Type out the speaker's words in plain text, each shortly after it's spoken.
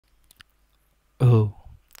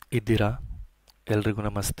ಇದ್ದೀರಾ? ಎಲ್ರಿಗೂ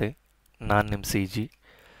ನಮಸ್ತೆ. ನಾನು ನಿಮ್ಮ C G.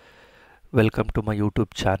 Welcome to my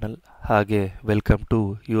YouTube channel. ಹಾಗೆ welcome to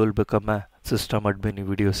you will become A system admin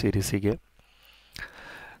video ಸೀರೀಸಿಗೆ.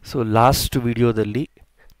 So last ವಿಡಿಯೋದಲ್ಲಿ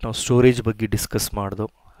ನಾವು ಸ್ಟೋರೇಜ್ ಬಗ್ಗೆ ಡಿಸ್ಕಸ್ ಮಾಡ್ದೋ.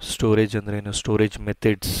 ಸ್ಟೋರೇಜ್ ಅಂದ್ರೇನು, ಸ್ಟೋರೇಜ್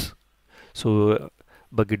ಮೆಥಡ್ಸ್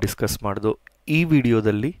ಬಗ್ಗೆ ಡಿಸ್ಕಸ್ ಮಾಡ್ದೋ. ಈ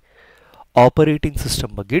ವಿಡಿಯೋದಲ್ಲಿ ಆಪರೇಟಿಂಗ್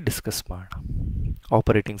ಸಿಸ್ಟಮ್ ಬಗ್ಗೆ ಡಿಸ್ಕಸ್ ಮಾಡೋಣ.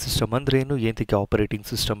 ಆಪರೇಟಿಂಗ್ ಸಿಸ್ಟಮ್ ಅಂದ್ರೇನು, ಏನಕ್ಕೆ ಆಪರೇಟಿಂಗ್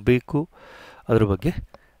ಸಿಸ್ಟಮ್ ಬೇಕು, ಅದ್ರ ಬಗ್ಗೆ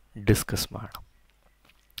ಡಿಸ್ಕಸ್ ಮಾಡೋಣ.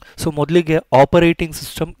 ಸೊ ಮೊದಲಿಗೆ ಆಪರೇಟಿಂಗ್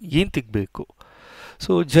ಸಿಸ್ಟಮ್ ಏನು ಬೇಕು?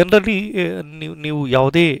 ಸೊ ಜನರಲಿ ನೀವು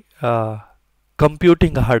ಯಾವುದೇ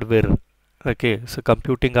computing hardware, okay, so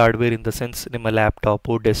computing hardware in the sense ನಿಮ್ಮ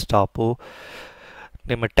ಲ್ಯಾಪ್ಟಾಪು, ಡೆಸ್ಕ್ಟಾಪು,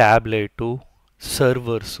 ನಿಮ್ಮ ಟ್ಯಾಬ್ಲೆಟು,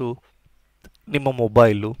 ಸರ್ವರ್ಸು, ನಿಮ್ಮ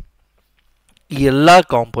ಮೊಬೈಲು, ಈ ಎಲ್ಲ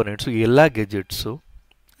ಕಾಂಪೊನೆಂಟ್ಸು, ಎಲ್ಲ ಗೆಜೆಟ್ಸು,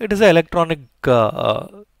 it is A electronic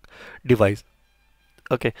device.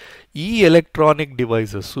 Okay, ಈ electronic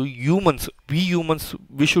devices humans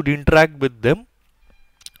we should interact with them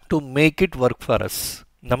to make it work for us.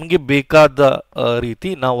 ನಮಗೆ ಬೇಕಾದ ರೀತಿ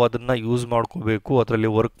ನಾವು ಅದನ್ನು ಯೂಸ್ ಮಾಡ್ಕೋಬೇಕು, ಅದರಲ್ಲಿ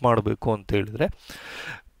ವರ್ಕ್ ಮಾಡಬೇಕು ಅಂತ ಹೇಳಿದ್ರೆ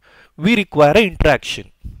ವಿ ರಿಕ್ವೈರ್ ಎ ಇಂಟ್ರ್ಯಾಕ್ಷನ್.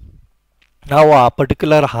 ನಾವು ಆ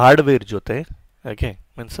ಪರ್ಟಿಕ್ಯುಲರ್ ಹಾರ್ಡ್ವೇರ್ ಜೊತೆ, ಓಕೆ,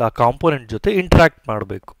 ಮೀನ್ಸ್ ಆ ಕಾಂಪೋನೆಂಟ್ ಜೊತೆ ಇಂಟ್ರ್ಯಾಕ್ಟ್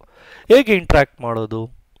ಮಾಡಬೇಕು. ಹೇಗೆ ಇಂಟ್ರ್ಯಾಕ್ಟ್ ಮಾಡೋದು?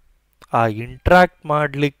 ಆ ಇಂಟ್ರ್ಯಾಕ್ಟ್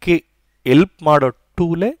ಮಾಡಲಿಕ್ಕೆ ಹೆಲ್ಪ್ ಮಾಡೋ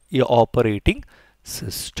ಟೂಲೇ ಈ operating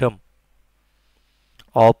system.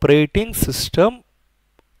 Operating system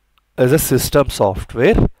is a system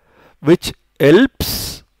software which helps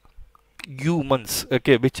humans,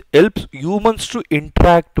 okay, which helps humans to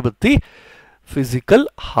interact with the physical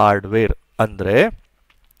hardware. ಅಂದ್ರೆ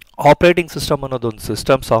ಆಪರೇಟಿಂಗ್ ಸಿಸ್ಟಮ್ ಅನ್ನೋದು ಒಂದು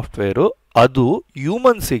ಸಿಸ್ಟಮ್ ಸಾಫ್ಟ್ವೇರು, ಅದು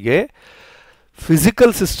ಹ್ಯೂಮನ್ಸಿಗೆ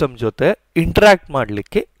ಫಿಸಿಕಲ್ ಸಿಸ್ಟಮ್ ಜೊತೆ ಇಂಟ್ರ್ಯಾಕ್ಟ್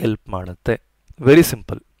ಮಾಡಲಿಕ್ಕೆ ಹೆಲ್ಪ್ ಮಾಡುತ್ತೆ. Very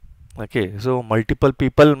simple. Okay, so multiple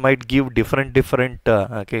people might give different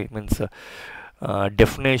okay, means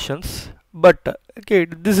definitions, but okay,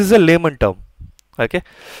 this is a layman term. Okay,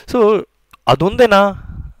 so adondena,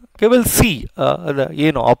 okay, we'll see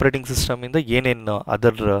ಏನು operating system ಇಂದ ಏನೇನು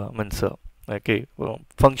other means okay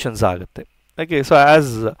functions ಆಗುತ್ತೆ. Okay, so as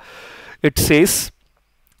it says,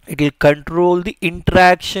 it will control the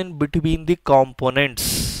interaction between the components.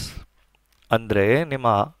 ಅಂದ್ರೆ ನಿಮ್ಮ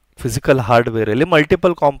physical ಹಾರ್ಡ್ವೇರಲ್ಲಿ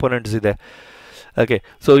multiple components ಇದೆ. Okay,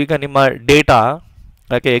 so ಈಗ ನಿಮ್ಮ data,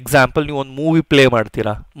 okay, example ನೀವು ಒಂದು ಮೂವಿ ಪ್ಲೇ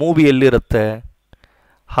ಮಾಡ್ತೀರಾ. ಮೂವಿ ಎಲ್ಲಿರುತ್ತೆ?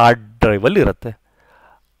 ಹಾರ್ಡ್ ಡ್ರೈವಲ್ಲಿ ಇರುತ್ತೆ.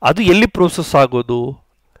 ಅದು ಎಲ್ಲಿ ಪ್ರೋಸೆಸ್ ಆಗೋದು?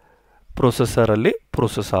 ಪ್ರೊಸೆಸರಲ್ಲಿ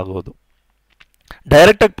ಪ್ರೋಸೆಸ್ ಆಗೋದು.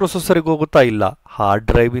 ಡೈರೆಕ್ಟಾಗಿ ಪ್ರೊಸೆಸರಿಗೆ ಹೋಗುತ್ತಾ? ಇಲ್ಲ, ಹಾರ್ಡ್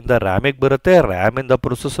ಡ್ರೈವಿಂದ ರ್ಯಾಮಿಗೆ ಬರುತ್ತೆ, ರ್ಯಾಮಿಂದ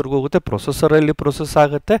ಪ್ರೊಸೆಸರ್ಗೆ ಹೋಗುತ್ತೆ, ಪ್ರೊಸೆಸರಲ್ಲಿ ಪ್ರೊಸೆಸ್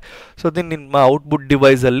ಆಗುತ್ತೆ. ಸೊ ದೆನ್ ನಿಮ್ಮ ಔಟ್ಪುಟ್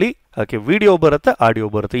ಡಿವೈಸಲ್ಲಿ ಓಕೆ ವಿಡಿಯೋ ಬರುತ್ತೆ, ಆಡಿಯೋ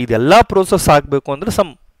ಬರುತ್ತೆ. ಇದೆಲ್ಲ ಪ್ರೋಸೆಸ್ ಆಗಬೇಕು ಅಂದರೆ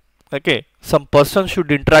some person should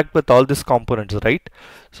interact with all these components, right?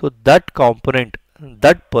 So that component,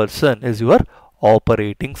 that person is your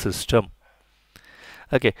operating system.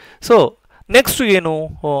 Okay, so next to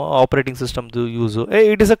operating system do use,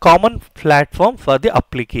 it is a common platform for the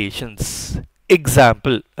applications.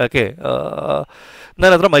 Example, okay,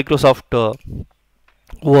 ನನ್ನ ಹತ್ರ Microsoft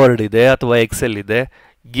word ಇದೆ ಅಥವಾ Excel ಇದೆ.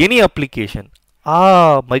 Any application, ಆ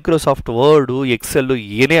Microsoft word, XL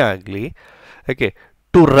ಏನೇ ಆಗಲಿ, okay,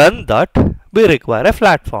 to run that we require A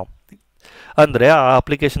platform. ಅಂದರೆ ಆ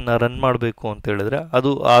ಅಪ್ಲಿಕೇಶನ್ನ ರನ್ ಮಾಡಬೇಕು ಅಂತ ಹೇಳಿದ್ರೆ, ಅದು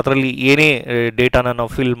ಅದರಲ್ಲಿ ಏನೇ ಡೇಟಾನ ನಾವು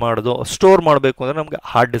ಫಿಲ್ ಮಾಡೋದು, ಸ್ಟೋರ್ ಮಾಡಬೇಕು ಅಂದರೆ ನಮಗೆ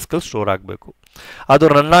ಹಾರ್ಡ್ ಡಿಸ್ಕಲ್ಲಿ ಸ್ಟೋರ್ ಆಗಬೇಕು. ಅದು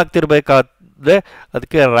ರನ್ ಆಗ್ತಿರ್ಬೇಕಾದ್ರೆ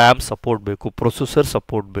ಅದಕ್ಕೆ ರ್ಯಾಮ್ ಸಪೋರ್ಟ್ ಬೇಕು, ಪ್ರೊಸೆಸರ್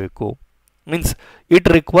ಸಪೋರ್ಟ್ ಬೇಕು. Means it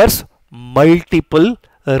requires multiple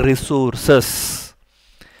resources.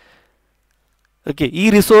 Okay, ಈ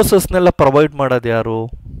ರಿಸೋರ್ಸಸ್ನೆಲ್ಲ ಪ್ರೊವೈಡ್ ಮಾಡೋದು ಯಾರು?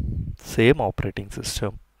 Same operating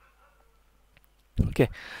system. Okay,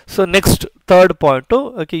 so next third point,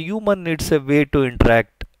 okay, human needs a way to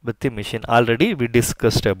interact with the machine. Already we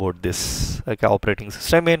discussed about this. Okay, operating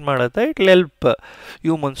system ಏನು ಮಾಡುತ್ತೆ? It will help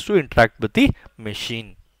humans to interact with the machine.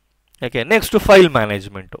 Okay, next file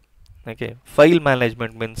management. Okay, file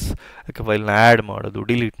management means okay, file ನ add ಮಾಡೋದು,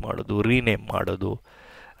 delete ಮಾಡೋದು, rename ಮಾಡೋದು.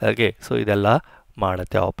 Okay, so ಇದೆಲ್ಲ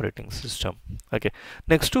ಮಾಡುತ್ತೆ operating system. Okay,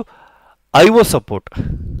 next IO support.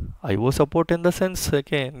 IO support in the sense,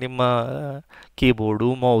 okay, ನಿಮ್ಮ keyboard,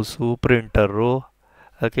 mouse, printer,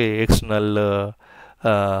 okay, external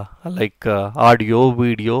like audio,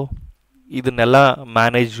 video, ಇದನ್ನೆಲ್ಲ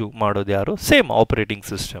manage ಮಾಡೋದು ಯಾರು? Same operating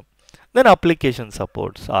system. Then application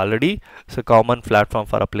supports. Already common platform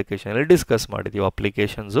for application ಅಲ್ಲಿ discuss ಮಾಡಿದ್ದೀವಿ.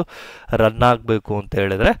 Applications run ಆಗಬೇಕು ಅಂತ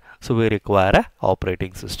ಹೇಳಿದ್ರೆ so we require A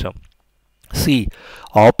operating system. C,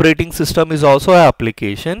 operating system is also A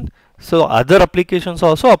application. So other applications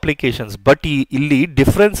also applications. But ಇಲ್ಲಿ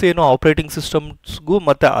difference ಏನು operating ಸಿಸ್ಟಮ್ಸ್ಗೂ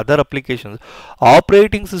ಮತ್ತು other applications?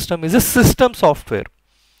 Operating system is A system software,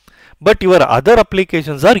 but your other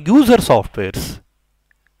applications R user softwares.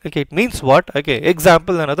 Okay, it means what? Okay,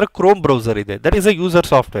 example another Chrome browser ಇದೆ, that is a user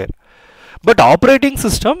software. But operating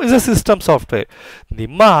system is a system software.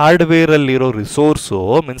 ನಿಮ್ಮ ಹಾರ್ಡ್ವೇರಲ್ಲಿರೋ resource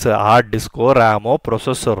means hard disco, ರ್ಯಾಮೋ,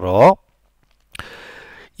 ಪ್ರೊಸೆಸರೋ,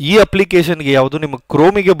 ಈ ಅಪ್ಲಿಕೇಶನ್ಗೆ ಯಾವುದು ನಿಮಗೆ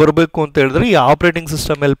ಕ್ರೋಮಿಗೆ ಬರಬೇಕು ಅಂತ ಹೇಳಿದ್ರೆ ಈ ಆಪರೇಟಿಂಗ್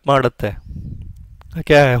ಸಿಸ್ಟಮ್ ಹೆಲ್ಪ್ ಮಾಡುತ್ತೆ.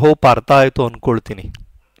 ಓಕೆ, ಐ ಹೋಪ್ ಅರ್ಥ ಆಯಿತು ಅಂದ್ಕೊಳ್ತೀನಿ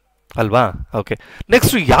ಅಲ್ವಾ? ಓಕೆ,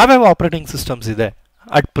 ನೆಕ್ಸ್ಟ್ ಯಾವ್ಯಾವ ಆಪರೇಟಿಂಗ್ ಸಿಸ್ಟಮ್ಸ್ ಇದೆ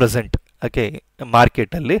ಅಟ್ ಪ್ರೆಸೆಂಟ್ ಓಕೆ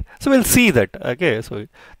ಮಾರ್ಕೆಟಲ್ಲಿ? So will see that. Okay, so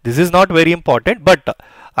this is not very important, but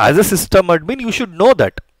as A system admin you should know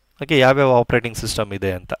that. Okay, ಯಾವ್ಯಾವ operating system ಇದೆ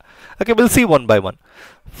ಅಂತ. Okay, will see one by one.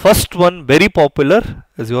 First one very popular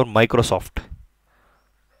is your Microsoft.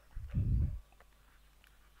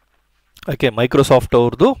 Okay, Microsoft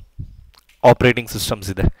ಅವ್ರದ್ದು operating systems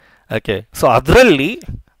ಇದೆ. Okay, so ಅದರಲ್ಲಿ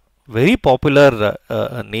very popular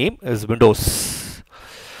name is Windows.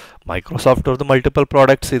 Microsoft ಅವ್ರದ್ದು multiple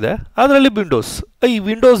products ಇದೆ, ಅದರಲ್ಲಿ Windows. ಈ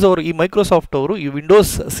ವಿಂಡೋಸ್ ಅವರು, ಈ ಮೈಕ್ರೋಸಾಫ್ಟ್ ಅವರು ಈ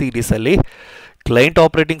ವಿಂಡೋಸ್ ಸೀರೀಸಲ್ಲಿ ಕ್ಲೈಂಟ್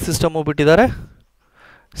ಆಪರೇಟಿಂಗ್ ಸಿಸ್ಟಮು ಬಿಟ್ಟಿದ್ದಾರೆ,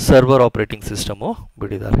 ಸರ್ವರ್ ಆಪರೇಟಿಂಗ್ ಸಿಸ್ಟಮು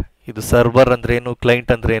ಬಿಟ್ಟಿದ್ದಾರೆ. ಇದು ಸರ್ವರ್ ಅಂದ್ರೇನು,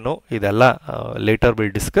 ಕ್ಲೈಂಟ್ ಅಂದ್ರೇನು, ಇದೆಲ್ಲ litre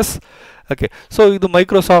will discuss. Okay, so ಇದು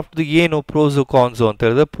ಮೈಕ್ರೋಸಾಫ್ಟ್ದು ಏನು ಪ್ರೋಸು ಕಾನ್ಸು ಅಂತ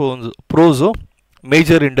ಹೇಳಿದ್ರೆ, ಪ್ರೋಸು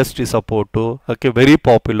major industry support, okay very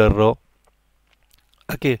popular,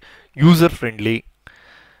 okay user friendly.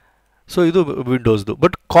 So ಇದು ವಿಂಡೋಸ್ದು.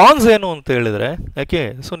 ಬಟ್ ಕಾನ್ಸ್ ಏನು ಅಂತ ಹೇಳಿದ್ರೆ, ಓಕೆ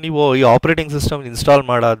ಸೊ ನೀವು ಈ ಆಪರೇಟಿಂಗ್ ಸಿಸ್ಟಮ್ ಇನ್ಸ್ಟಾಲ್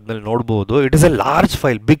ಮಾಡಾದ್ಮೇಲೆ ನೋಡ್ಬೋದು, it is A large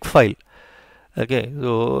file, big file. Okay,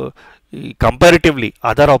 so ಈ comparatively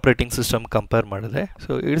other operating system compare ಮಾಡಿದ್ರೆ, so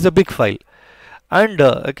it is a big file and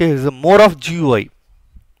okay is more of GUI.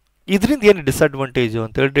 ಇದರಿಂದ ಏನು disadvantage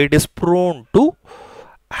ಅಂತ ಹೇಳಿದ್ರೆ, it is prone to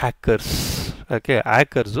hackers. Okay,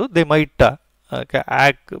 hackers they might okay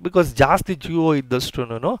hack, because ಜಾಸ್ತಿ GUI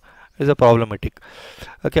ಇದ್ದಷ್ಟು is a problematic.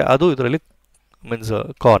 Okay, ಅದು ಇದರಲ್ಲಿ means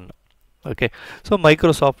ಕಾನ್. Okay, so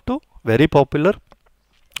ಮೈಕ್ರೋಸಾಫ್ಟು very popular,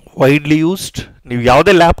 widely used. ನೀವು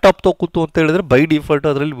ಯಾವುದೇ ಲ್ಯಾಪ್ಟಾಪ್ ತೊಗೊತು ಅಂತ ಹೇಳಿದ್ರೆ ಬೈ ಡಿಫಾಲ್ಟ್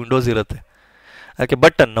ಅದರಲ್ಲಿ ವಿಂಡೋಸ್ ಇರುತ್ತೆ. Okay,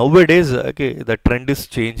 but now A days okay the trend is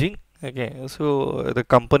changing. Okay, so the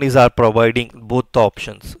companies are providing both the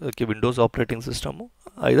options. Okay, Windows operating system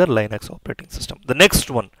either Linux operating system. The next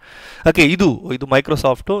one okay ಇದು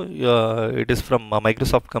ಮೈಕ್ರೋಸಾಫ್ಟು, it is from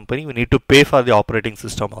Microsoft company. You need to pay for the operating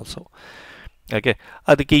system also. Okay,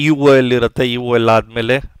 ಅದಕ್ಕೆ UOL ಇರುತ್ತೆ. UOL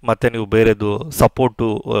ಆದಮೇಲೆ ಮತ್ತೆ ನೀವು ಬೇರೆದು support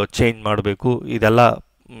change ಮಾಡಬೇಕು. ಇದೆಲ್ಲ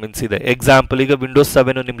means ಇದೆ. ಎಕ್ಸಾಂಪಲ್, ಈಗ ವಿಂಡೋಸ್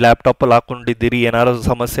 7 ನಿಮ್ಮ ಲ್ಯಾಪ್ಟಾಪಲ್ಲಿ ಹಾಕೊಂಡಿದ್ದೀರಿ, ಏನಾದ್ರು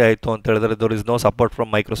ಸಮಸ್ಯೆ ಆಯಿತು ಅಂತ ಹೇಳಿದ್ರೆ there is no support from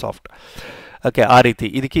Microsoft. Okay, ಆ ರೀತಿ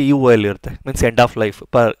ಇದಕ್ಕೆ UOL ಇರುತ್ತೆ, means end of life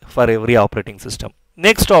for every operating system.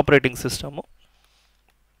 Next operating system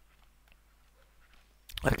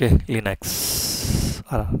okay Linux.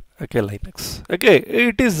 Okay, Linux. Okay,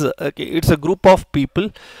 it's a group of people.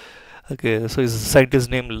 Okay, so his scientist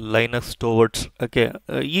name Linus Torvalds. Okay,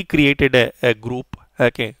 he created a group.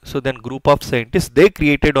 Okay, so then group of scientists, they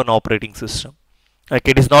created an operating system.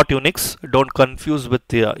 Okay, it is not Unix, don't confuse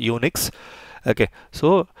with Unix. Okay, so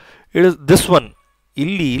it is this one.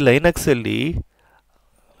 Illi Linux alli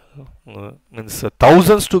means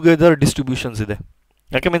thousands together distributions ide.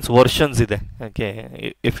 Okay, means versions ide. Okay,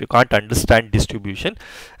 if you can't understand distribution,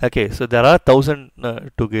 okay, so there are 1000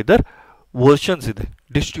 together versions ಇದೆ,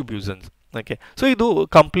 distributions. Okay, so ಇದು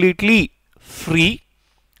completely free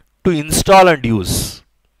to install and use,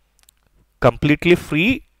 completely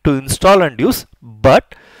free to install and use, but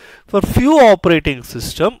for few operating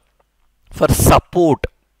system for support,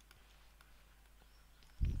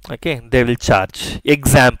 okay, they will charge.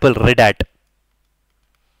 Example, Red Hat.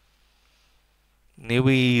 ನೀವು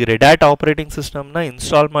ಈ red hat operating ಸಿಸ್ಟಮ್ನ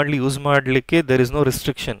install ಮಾಡಲಿ, use ಮಾಡಲಿಕ್ಕೆ there is no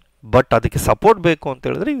restriction. But ಅದಕ್ಕೆ support ಬೇಕು ಅಂತ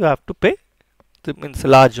ಹೇಳಿದ್ರೆ you have to pay means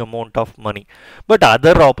large amount of money. But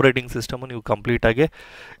other operating system ನೀವು ಕಂಪ್ಲೀಟಾಗಿ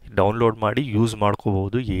ಡೌನ್ಲೋಡ್ ಮಾಡಿ ಯೂಸ್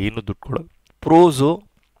ಮಾಡ್ಕೋಬೋದು, ಏನು ದುಡ್ಡು ಕೊಡೋದು. ಪ್ರೋಸು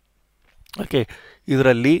ಓಕೆ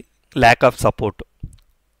ಇದರಲ್ಲಿ lack of support,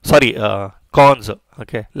 sorry cons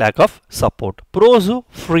okay lack of support. ಪ್ರೋಸು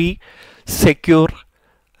free, secure.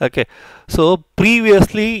 Okay, so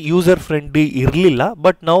previously user friendly ಇರಲಿಲ್ಲ,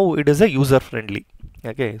 but now it is A user friendly.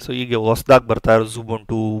 Okay, so ಈಗ ಹೊಸದಾಗಿ ಬರ್ತಾ ಇರೋ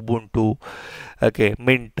ಉಬುಂಟು ಓಕೆ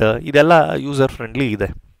ಮಿಂಟ್, ಇದೆಲ್ಲ ಯೂಸರ್ ಫ್ರೆಂಡ್ಲಿ ಇದೆ.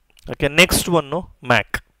 Okay, next one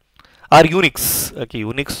Mack R Unix. Okay,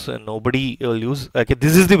 Unix nobody use. Okay,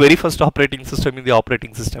 this is the very first operating system in the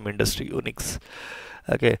operating system industry, Unix.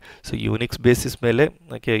 Okay, so Unix basis ಮೇಲೆ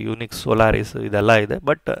okay Unix, Solaris ಇದೆಲ್ಲ ಇದೆ.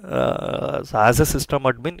 But as A system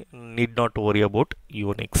admin need not worry about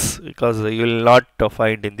Unix because you will not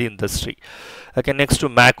find in the industry. Okay, next to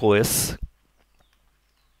Mac OS.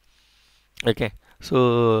 Okay, so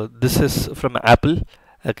this is from Apple.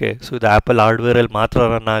 Okay, so the Apple hardware al matra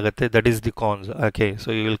run agutte, that is the cons. Okay, so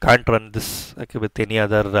you will can't run this okay with any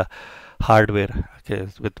other hardware. Okay,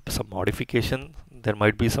 with some modification there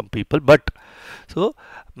might be some people, but so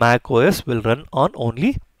Mack O S will run on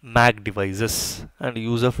only Mack devices and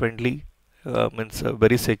user friendly, means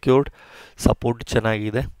very secured, support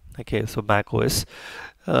ಚೆನ್ನಾಗಿದೆ. Okay, so ಮ್ಯಾಕ್ ಓ S.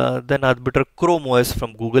 Then ಅದು ಬಿಟ್ಟರೆ Chrome O S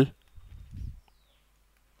from Google,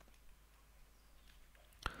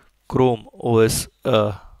 Chrome O S,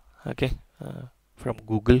 okay, from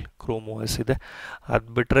Google Chrome O S ಇದೆ. ಅದು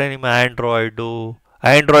ಬಿಟ್ಟರೆ ನಿಮ್ಮ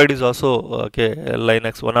Android is also okay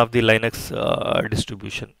Linux, one of the Linux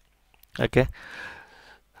distribution. Okay,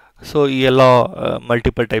 so ಈ ಎಲ್ಲ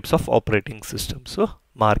multiple types of operating systems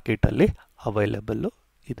ಮಾರ್ಕೆಟಲ್ಲಿ available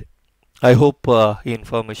ಇದೆ. I hope ಈ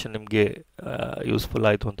information ನಿಮಗೆ ಯೂಸ್ಫುಲ್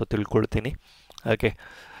ಆಯಿತು ಅಂತ ತಿಳ್ಕೊಳ್ತೀನಿ. ಓಕೆ,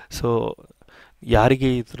 ಸೊ ಯಾರಿಗೆ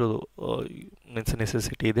ಇದ್ರದ್ದು ಮೀನ್ಸ್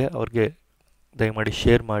ನೆಸೆಸಿಟಿ ಇದೆ ಅವ್ರಿಗೆ ದಯಮಾಡಿ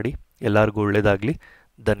ಶೇರ್ ಮಾಡಿ. ಎಲ್ಲರಿಗೂ ಒಳ್ಳೆಯದಾಗಲಿ.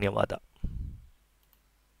 ಧನ್ಯವಾದ.